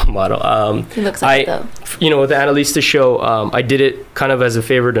myself a model. He looks like it though. With the Annalisa show, I did it kind of as a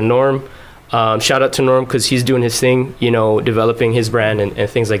favor to Norm. Shout out to Norm because he's doing his thing, developing his brand and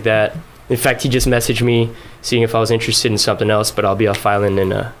things like that. In fact, he just messaged me seeing if I was interested in something else, but I'll be off island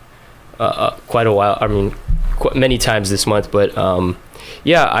in quite a while. I mean, many times this month. But I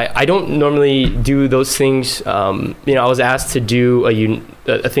don't normally do those things. I was asked to do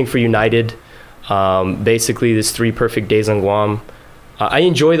a thing for United, basically this 3 perfect days on Guam. I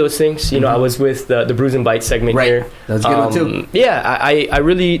enjoy those things. I was with the Bruise and Bite segment here. That was a good one too. Yeah, I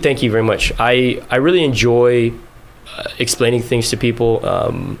really thank you very much. I really enjoy explaining things to people.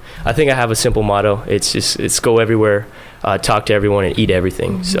 I think I have a simple motto. It's go everywhere, talk to everyone, and eat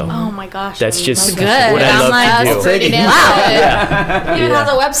everything. So oh my gosh, that's just good. What I love to do. Wow. Even has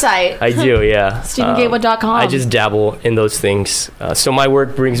a website. I do, yeah. StevenGatewood.com. I just dabble in those things. So my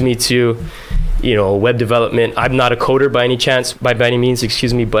work brings me to, web development. I'm not a coder by any means,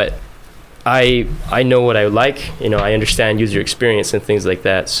 but I know what I like. I understand user experience and things like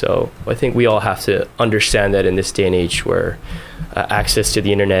that. So I think we all have to understand that in this day and age where access to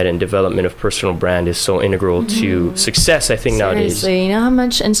the internet and development of personal brand is so integral to success, I think. Seriously, nowadays. You know how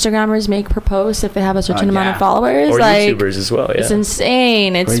much Instagrammers make per post if they have a certain amount of followers? Or YouTubers as well, It's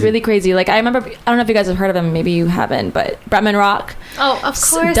insane. It's really crazy. Like, I remember, I don't know if you guys have heard of him, maybe you haven't, but Bretman Rock. Oh, of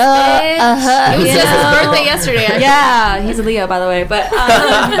course. It was just his birthday yesterday. Yeah, he's a Leo, by the way. But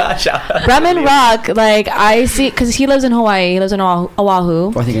Bretman Rock, like, I see, because he lives in Hawaii. He lives in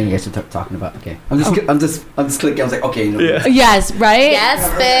Oahu. I think you guys are talking about. Okay, I'm just clicking. I was like, okay, Yes, right? Yes,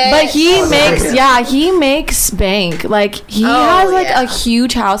 bitch. But he makes bank. Like, he has like a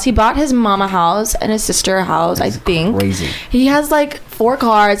huge house. He bought his mama house and his sister a house, I think. Crazy. He has like 4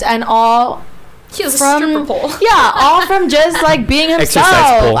 cars and all he has a stripper pole. Yeah, all from just like being himself.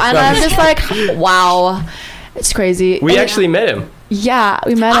 And I'm just like, wow. It's crazy. We actually met him. Yeah,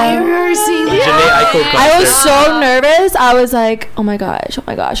 we met him. I remember seeing I was so nervous. I was like, oh my gosh.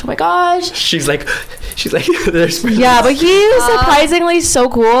 She's like, there's. Yeah, but he was surprisingly so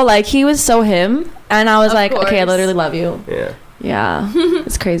cool. Like, he was so him. And I was like, okay, I literally love you. Yeah.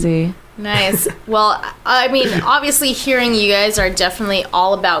 It's crazy. Nice. Well, I mean, obviously hearing you guys are definitely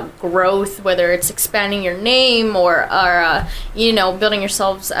all about growth, whether it's expanding your name or building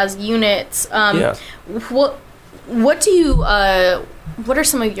yourselves as units. What do you what are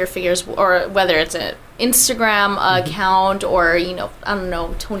some of your figures, or whether it's an Instagram account or I don't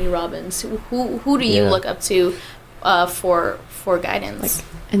know, Tony Robbins, who do you look up to for guidance, like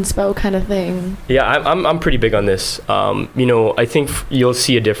inspo kind of thing? Yeah, I'm pretty big on this. I think you'll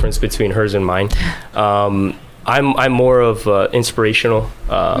see a difference between hers and mine. I'm more of inspirational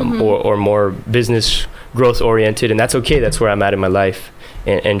or more business growth oriented, and that's okay. That's where I'm at in my life.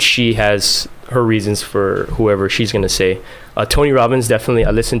 And she has her reasons for whoever she's going to say. Tony Robbins, definitely.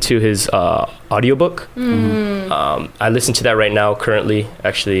 I listened to his audiobook. I listen to that right now currently.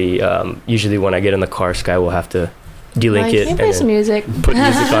 Actually, usually when I get in the car, Skye will have to delink it and play some music. Put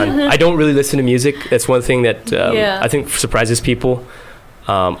music on. I don't really listen to music. That's one thing that I think surprises people.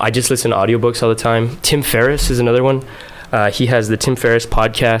 I just listen to audiobooks all the time. Tim Ferriss is another one. He has the Tim Ferriss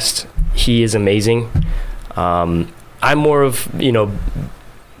podcast. He is amazing. I'm more of,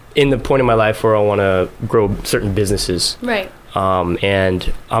 in the point in my life where I want to grow certain businesses. Right.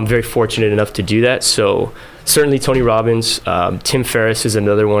 And I'm very fortunate enough to do that. So certainly Tony Robbins, Tim Ferriss is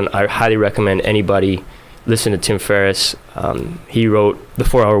another one. I highly recommend anybody listen to Tim Ferriss. He wrote The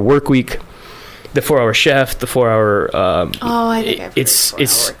 4-Hour Workweek, The 4-Hour Chef, The 4-Hour. I think I've it's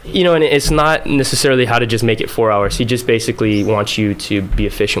and it's not necessarily how to just make it 4 hours. He just basically wants you to be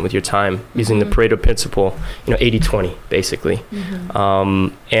efficient with your time using the Pareto principle. 80-20 basically.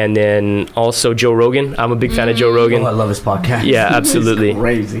 And then also Joe Rogan. I'm a big fan of Joe Rogan. Oh, I love his podcast. Yeah, absolutely. It's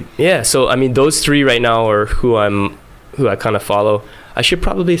crazy. Yeah, so I mean, those three right now are who I kind of follow. I should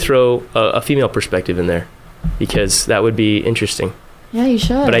probably throw a female perspective in there because that would be interesting. Yeah, you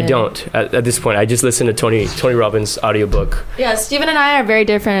should. But I don't. At this point, I just listen to Tony Robbins' audiobook. Yeah, Steven and I are very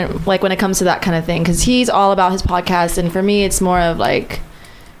different, like, when it comes to that kind of thing, because he's all about his podcast, and for me, it's more of, like,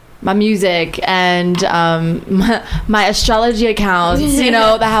 my music and my astrology accounts,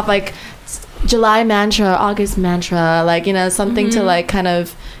 that have, like, July mantra, August mantra, like, something to, like, kind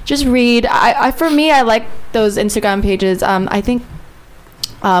of just read. For me, I like those Instagram pages. I think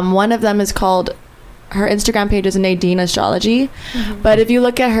one of them is called... Her Instagram page is Nadine Astrology, but if you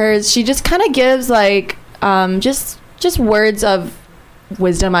look at hers, she just kind of gives like just words of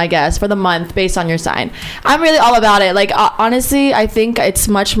wisdom, I guess, for the month based on your sign. I'm really all about it. Like honestly, I think it's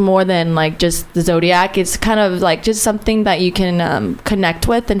much more than like just the zodiac. It's kind of like just something that you can connect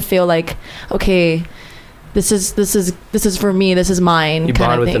with and feel like, okay, this is for me. This is mine. You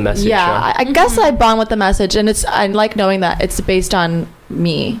bond with the message. Yeah, I guess I bond with the message, and I like knowing that it's based on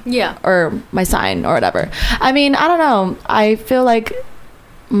me. Yeah. Or my sign or whatever. I mean, I don't know. I feel like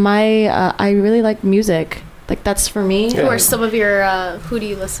I really like music. Like that's for me. Who are some of your? Who do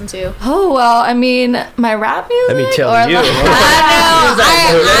you listen to? Oh well, I mean, my rap music. Let me tell you. Let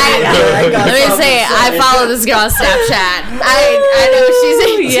me say, I follow this girl on Snapchat. I know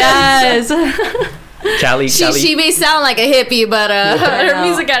she's yes. Callie. She may sound like a hippie, but her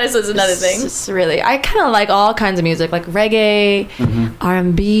music kind of says another thing. It's really, I kind of like all kinds of music, like reggae,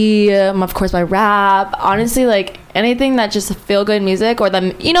 R&B, of course my rap. Honestly, like anything that just feel good music, or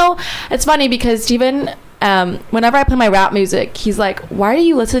them. It's funny because Steven, whenever I play my rap music, he's like, "Why do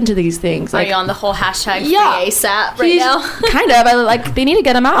you listen to these things?" Like, are you on the whole hashtag free ASAP right now? Kind of. Like they need to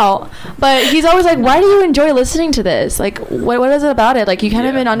get him out. But he's always like, "Why do you enjoy listening to this? Like, what is it about it? Like, you can't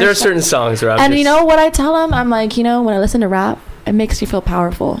even understand." There are certain songs where you know what I tell him? I'm like, when I listen to rap, it makes me feel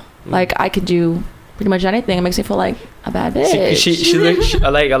powerful. Like I could do pretty much anything. It makes me feel like a bad bitch. She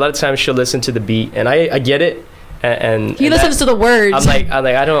like a lot of times she'll listen to the beat, and I get it. And he listens to the words. I'm like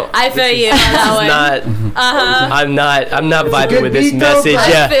I don't. I feel you. I'm not vibing with this message.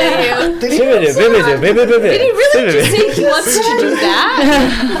 Yeah. Did he really just say he wants to do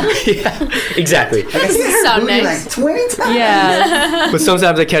that? Yeah, exactly. That doesn't sound nice. Like 20 times. Yeah. But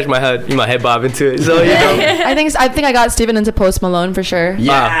sometimes I catch my head bob into it. So I think I got Steven into Post Malone for sure.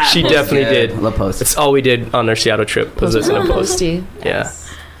 Yeah, she definitely did. Love Post. That's all we did on our Seattle trip was listen to Post. Posty. Yeah.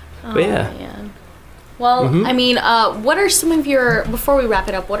 But yeah. Well, I mean, what are some of your, before we wrap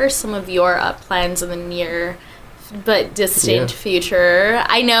it up, what are some of your plans in the near but distant future?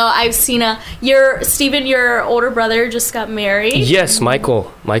 I know I've seen Steven, your older brother just got married. Yes,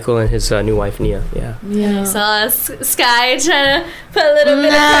 Michael and his new wife, Nia. Yeah. So Skye trying to put a little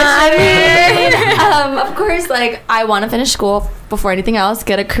bit of pressure. Of course, like I want to finish school before anything else,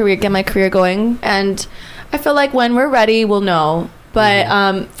 get my career going. And I feel like when we're ready, we'll know.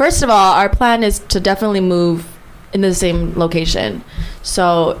 But first of all, our plan is to definitely move in the same location.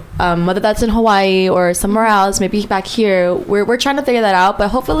 So whether that's in Hawaii or somewhere else, maybe back here, we're trying to figure that out. But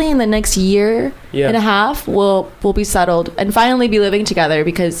hopefully in the next year and a half, we'll be settled and finally be living together,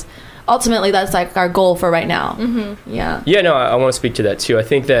 because ultimately that's like our goal for right now. Yeah, no, I want to speak to that too. I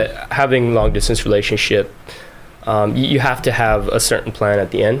think that having long distance relationship, you have to have a certain plan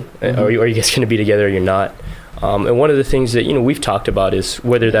at the end. Or you guys going to be together or you're not. And one of the things that we've talked about is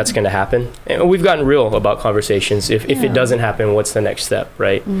whether that's going to happen. And we've gotten real about conversations. If it doesn't happen, what's the next step,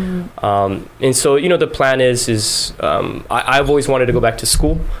 right? And so the plan is I've always wanted to go back to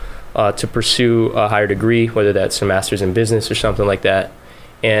school. to pursue a higher degree, whether that's a master's in business or something like that.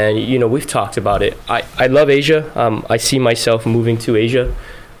 And, you know, we've talked about it. I love Asia. I see myself moving to Asia.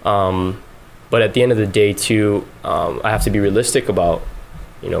 But at the end of the day, too, I have to be realistic about,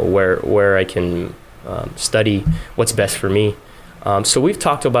 you know, where I can study, what's best for me. So we've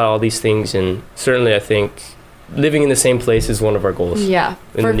talked about all these things, and certainly I think living in the same place is one of our goals. Yeah.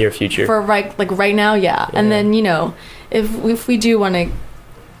 In the near future. For right now, yeah. And then, you know, if we do want to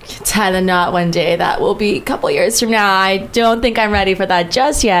tie the knot one day, that will be a couple years from now. I don't think I'm ready for that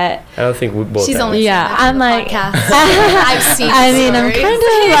just yet. I don't think we both. She's only I'm like I've seen. I mean, I'm kind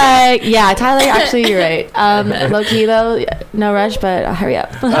of like, yeah, Tyler. Actually, you're right. Low key though, no rush, but hurry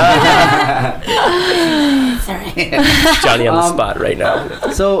up. Sorry. Johnny on the spot right now.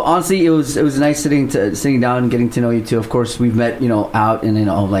 So honestly, it was nice sitting down and getting to know you too. Of course, we've met, you know, out and, you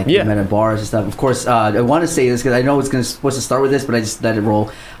know, like we met at bars and stuff. Of course, I want to say this because I know it's supposed to start with this, but I just let it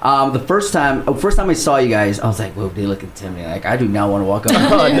roll. The first time I saw you guys, I was like, whoa, they look intimidating. Like, I do not want to walk up.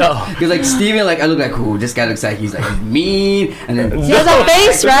 Oh, no. Because, like, Steven, like, I look like, ooh, this guy looks like he's mean. And then he has a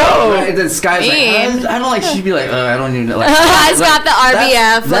face, right? And then Skye's like, I don't like, she'd be like, I don't even know. Like, Skye's got the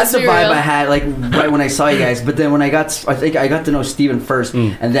RBF. That's the vibe I had, like, right when I saw you guys. But then when I think I got to know Steven first,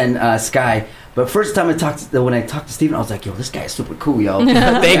 and then Skye. But first time when I talked to Steven, I was like, yo, this guy is super cool, yo.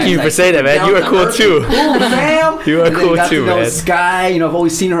 Thank you for saying that, man. You are cool too. Cool, fam. You are cool too, man. Skye, you know, I've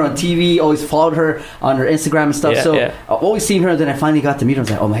always seen her on TV, always followed her on her Instagram and stuff. I've always seen her. Then I finally got to meet her. I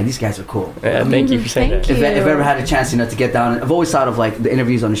was like, oh man, these guys are cool. Yeah, thank you for saying that. If I ever had a chance, you know, to get down, I've always thought of like the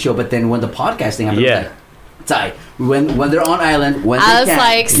interviews on the show. But then when the podcasting happened, I was like, Ty, when they're on island, when I they was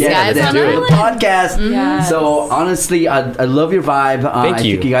like, Sky's on island. The podcast. Yes. So honestly, I love your vibe. Thank you. I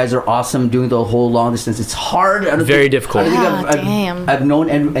think you guys are awesome doing the whole long distance. It's hard. Very difficult. I don't think I've known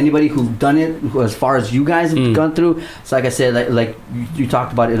anybody who's done it as far as you guys have gone through. So like I said, like you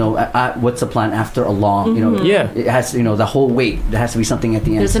talked about, you know, what's the plan after a long, you know, it has, you know, the whole wait. There has to be something at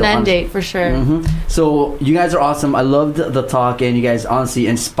the end. There's an end date for sure. So you guys are awesome. I loved the talk, and you guys honestly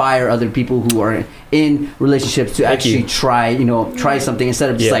inspire other people who are in relationships to actually try something instead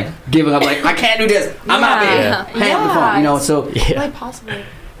of just like giving up, like, I can't do this, I'm out here, hang up the phone, you know. So like possible.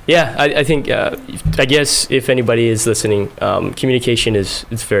 Yeah, I think I guess if anybody is listening, communication is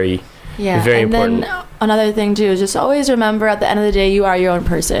very very important. Then another thing too is just always remember, at the end of the day, you are your own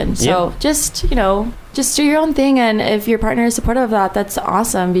person. So just do your own thing, and if your partner is supportive of that, that's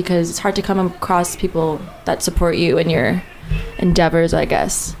awesome, because it's hard to come across people that support you in your endeavors, I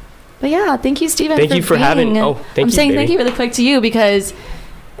guess. But yeah, thank you, Steven. Thank you for having. Oh, thank you. Thank you really quick to you, because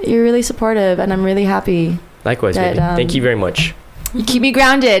you're really supportive, and I'm really happy. Likewise, baby. Thank you very much. You keep me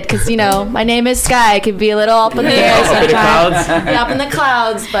grounded, because my name is Skye. It could be a little up in the air sometimes. Up in the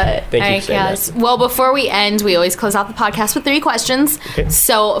clouds, but thank you for saying that. Well, before we end, we always close out the podcast with 3 questions. Okay.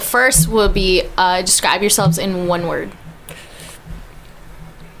 So first will be describe yourselves in 1 word.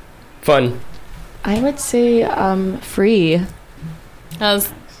 Fun. I would say free.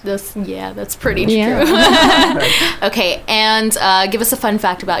 That's pretty true. Okay, and give us a fun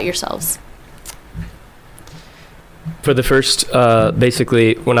fact about yourselves. For the first,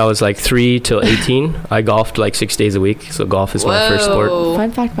 basically, when I was like 3 till 18, I golfed like 6 days a week. So golf is my first sport.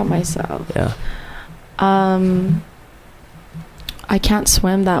 Fun fact about myself. Yeah. I can't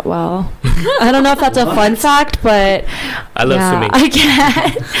swim that well. I don't know if that's a fun fact, but I love swimming. I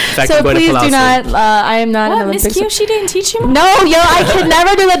can't. So please do not. I am not an Olympic. Miss Q, she didn't teach you? No, I can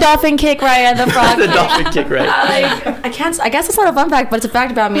never do the dolphin kick right and the frog. The dolphin kick right. I can't. I guess it's not a fun fact, but it's a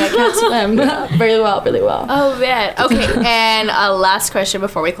fact about me. I can't swim really well. Oh man. Okay. And last question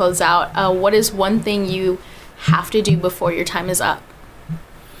before we close out. What is one thing you have to do before your time is up?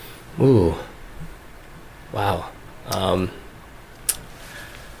 Ooh. Wow.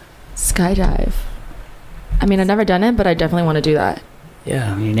 Skydive. I mean, I've never done it, but I definitely want to do that.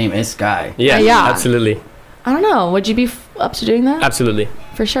 Yeah. Your name is Skye. Yeah, absolutely. I don't know. Would you be up to doing that? Absolutely.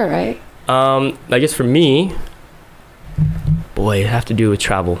 For sure, right? I guess for me, boy, it'd have to do with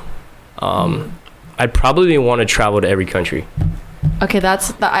travel. I'd probably want to travel to every country. Okay,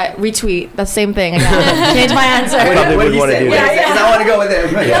 I retweet. That's the same thing. Change my answer. Probably would want to do that. Because I want to go with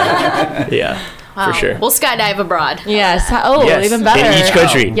him. Yeah. Wow. For sure. We'll skydive abroad. Yes. Oh, yes. Even better. In each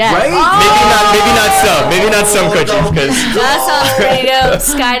country. Yes. Right? Maybe not some countries, because that sounds pretty dope.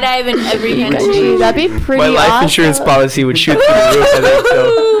 Skydive in every country. That'd be pretty awesome. My life insurance policy would shoot through the roof, I think,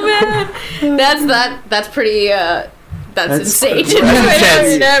 so. Oh man. That's pretty That's insane.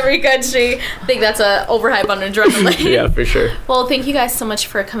 In every country. I think that's a overhype on adrenaline. Yeah, for sure. Well, thank you guys so much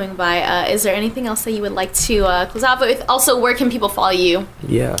for coming by. Is there anything else that you would like to close out with? Also, where can people follow you?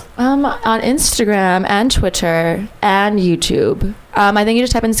 Yeah. On Instagram and Twitter and YouTube. I think you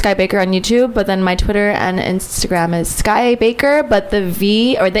just type in Skye Baker on YouTube, but then my Twitter and Instagram is Skye Baker, but the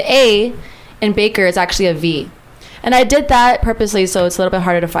V or the A in Baker is actually a V. And I did that purposely, so it's a little bit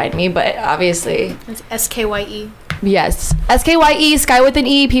harder to find me, but obviously. It's SKYE. Yes. SKYE, Skye with an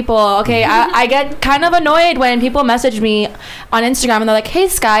E, people. Okay, I get kind of annoyed when people message me on Instagram and they're like, hey,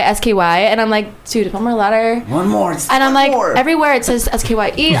 Skye, SKY. And I'm like, dude, one more letter. One more. And I'm like, everywhere it says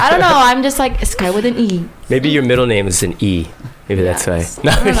SKYE. I don't know. I'm just like, Skye with an E. Maybe your middle name is an E. Maybe that's why.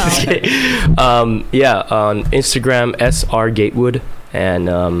 No, I'm just kidding. Yeah, on Instagram, SR Gatewood. And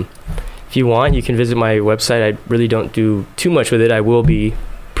if you want, you can visit my website. I really don't do too much with it. I will be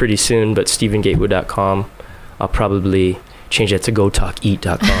pretty soon, but StephenGatewood.com. I'll probably change that to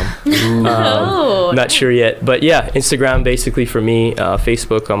gotalkeat.com. Not sure yet. But yeah, Instagram basically for me.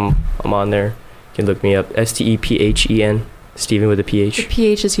 Facebook, I'm on there. You can look me up. STEPHEN. Stephen with a PH. The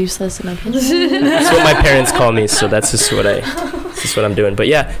PH is useless in my opinion. That's what my parents call me, so that's just what I'm doing. But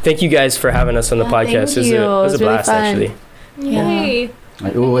yeah, thank you guys for having us on the podcast. It was a blast, really actually. Yay.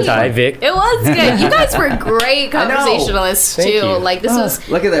 Hi, Vic. It was good. You guys were great conversationalists too. Like this was.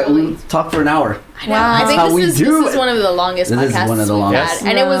 Look at that. We talked for an hour. I know. I think this is one of the longest podcasts we've had,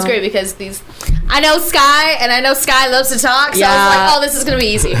 and it was great because I know Skye, and I know Skye loves to talk, so I was like, oh, this is gonna be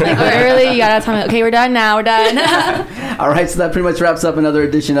easy. Like, literally, you gotta tell me, okay, we're done now. We're done. All right, so that pretty much wraps up another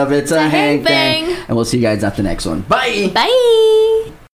edition of It's a Hang Thang, and we'll see you guys at the next one. Bye. Bye.